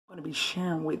I'm going to be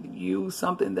sharing with you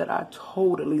something that I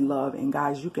totally love. And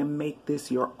guys, you can make this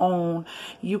your own.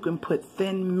 You can put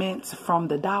Thin Mints from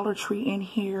the Dollar Tree in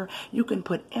here. You can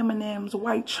put M&M's,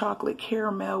 white chocolate,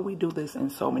 caramel. We do this in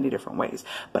so many different ways.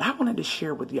 But I wanted to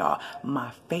share with y'all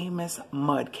my famous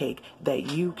mud cake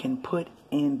that you can put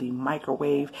in the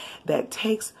microwave that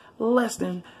takes less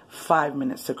than 5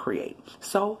 minutes to create.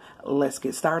 So let's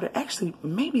get started. Actually,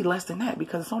 maybe less than that,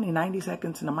 because it's only 90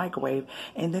 seconds in the microwave,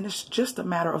 and then it's just a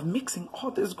matter of mixing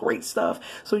all this great stuff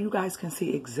so you guys can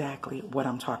see exactly what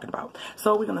I'm talking about.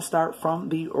 So we're gonna start from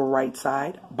the right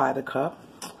side by the cup.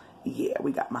 Yeah,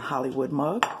 we got my Hollywood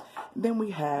mug. Then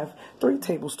we have 3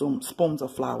 tablespoons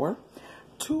of flour,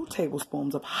 2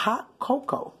 tablespoons of hot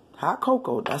cocoa. Hot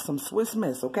cocoa, that's some Swiss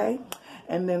Miss, okay?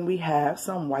 And then we have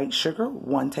some white sugar,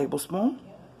 1 tablespoon.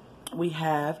 We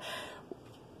have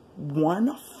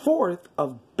 1/4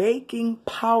 of baking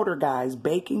powder, guys.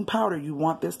 Baking powder. You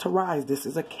want this to rise. This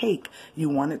is a cake. You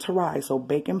want it to rise. So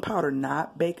baking powder,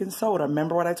 not baking soda.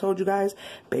 Remember what I told you guys?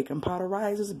 Baking powder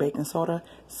rises, baking soda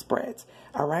spreads.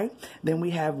 All right. Then we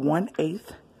have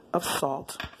 1/8 of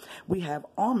salt. We have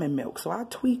almond milk. So I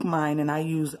tweak mine and I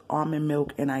use almond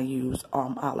milk and I use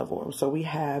olive oil. So we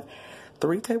have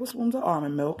 3 tablespoons of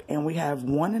almond milk, and we have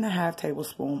 1.5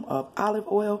 tablespoons of olive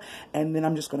oil, and then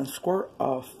I'm just going to squirt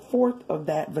 1/4 of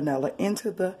that vanilla into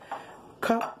the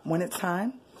cup when it's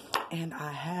time. And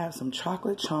I have some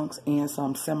chocolate chunks and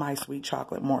some semi-sweet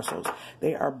chocolate morsels.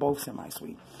 They are both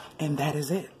semi-sweet, and that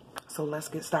is it. So let's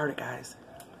get started, guys.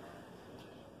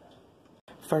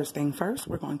 First thing first,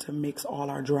 we're going to mix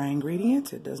all our dry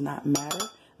ingredients. It does not matter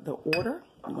the order.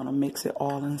 We're going to mix it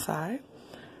all inside.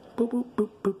 Boo, boo, boo,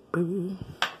 boo, boo.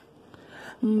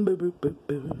 Boo, boo, boo,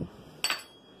 boo.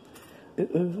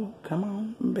 Ooh, come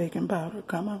on, baking powder,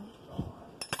 come on.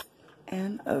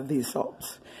 And the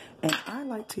salts. And I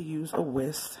like to use a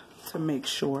whisk to make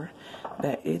sure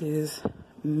that it is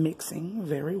mixing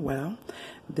very well.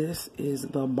 This is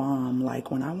the bomb.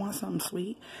 Like when I want something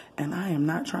sweet and I am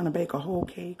not trying to bake a whole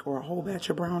cake or a whole batch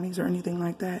of brownies or anything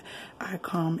like that, I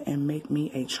come and make me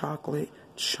a chocolate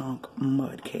chunk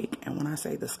mud cake. And when I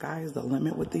say the sky is the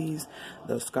limit with these,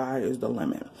 the sky is the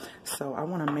limit. So I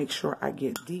want to make sure I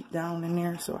get deep down in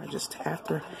there. So I just,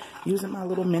 after using my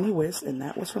little mini whisk, and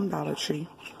that was from Dollar Tree,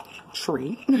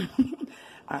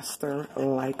 I stir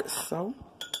like so.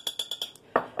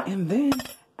 And then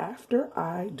after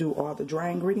I do all the dry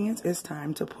ingredients, it's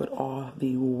time to put all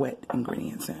the wet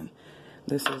ingredients in.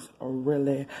 This is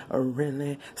really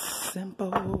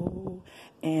simple.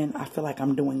 And I feel like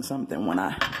I'm doing something when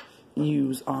I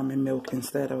use almond milk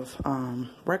instead of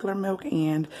regular milk,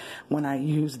 and when I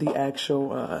use the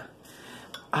actual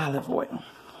olive oil.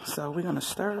 So we're going to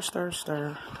stir, stir,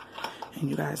 stir. And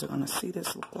you guys are going to see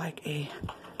this look like a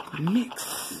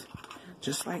mix,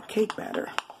 just like cake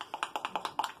batter.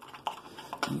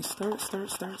 And you stir it, stir it,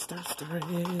 stir it, stir it, stir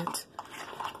it.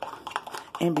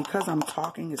 And because I'm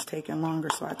talking, it's taking longer,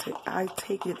 so I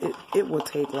take it will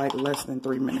take like less than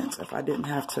 3 minutes if I didn't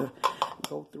have to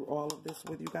go through all of this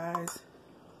with you guys.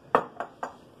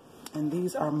 And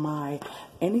these are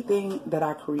anything that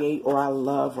I create or I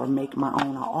love or make my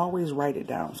own, I always write it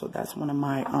down. So that's one of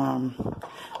my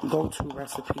go-to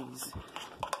recipes.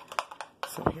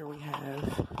 So here we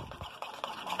have,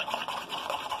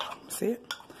 see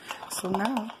it? So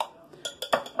now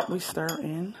we stir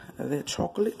in the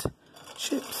chocolate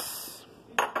chips,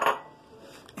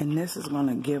 and this is going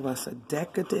to give us a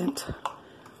decadent,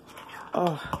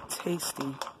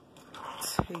 tasty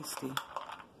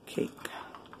cake.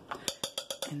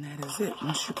 And that is it.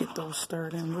 Once you get those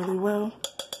stirred in really well,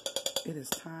 it is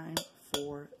time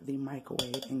for the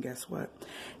microwave. And guess what?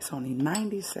 It's only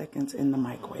 90 seconds in the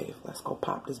microwave. Let's go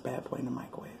pop this bad boy in the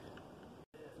microwave.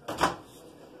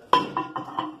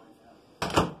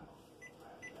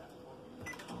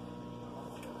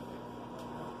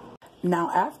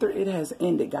 Now, after it has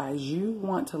ended, guys, you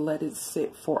want to let it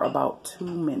sit for about 2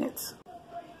 minutes.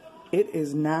 It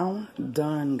is now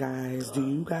done, guys. Do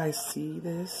you guys see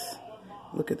this?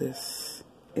 Look at this.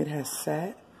 It has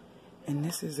sat, and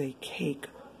this is a cake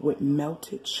with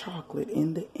melted chocolate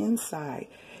in the inside.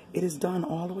 It is done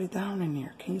all the way down in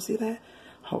there. Can you see that?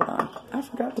 Hold on. I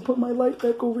forgot to put my light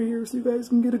back over here so you guys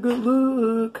can get a good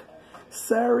look.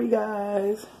 Sorry,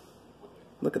 guys.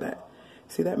 Look at that.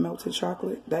 See that melted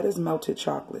chocolate? That is melted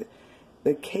chocolate.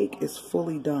 The cake is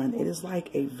fully done. It is like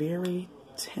a very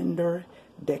tender,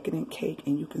 decadent cake,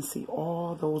 and you can see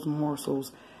all those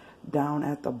morsels down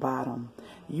at the bottom.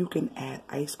 You can add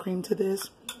ice cream to this.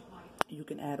 You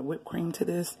can add whipped cream to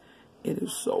this. It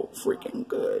is so freaking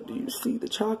good. Do you see the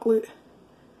chocolate?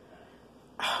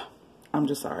 I'm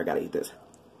just sorry, I gotta eat this.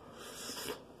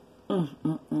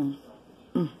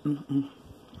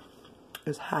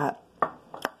 It's hot.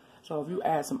 So if you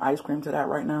add some ice cream to that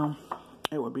right now,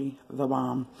 it would be the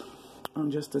bomb.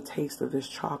 And just the taste of this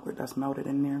chocolate that's melted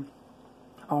in there.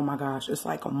 Oh my gosh, it's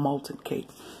like a molten cake.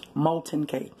 Molten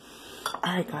cake.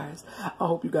 All right, guys. I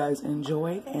hope you guys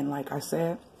enjoyed. And like I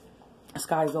said,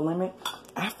 sky's the limit.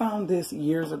 I found this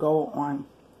years ago on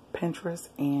Pinterest,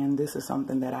 and this is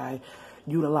something that I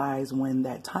utilize when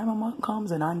that time of month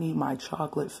comes and I need my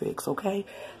chocolate fix, okay?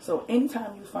 So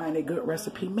anytime you find a good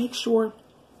recipe, make sure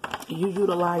you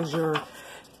utilize your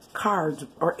cards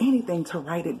or anything to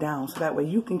write it down, so that way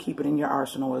you can keep it in your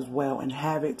arsenal as well and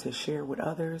have it to share with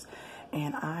others.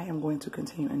 And I am going to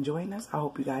continue enjoying this. I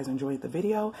hope you guys enjoyed the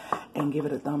video, and give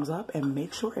it a thumbs up, and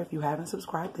make sure if you haven't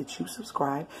subscribed that you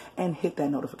subscribe and hit that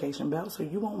notification bell so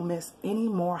you won't miss any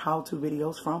more how-to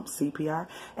videos from CPR.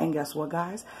 And guess what,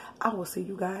 guys? I will see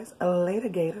you guys later,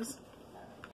 Gators.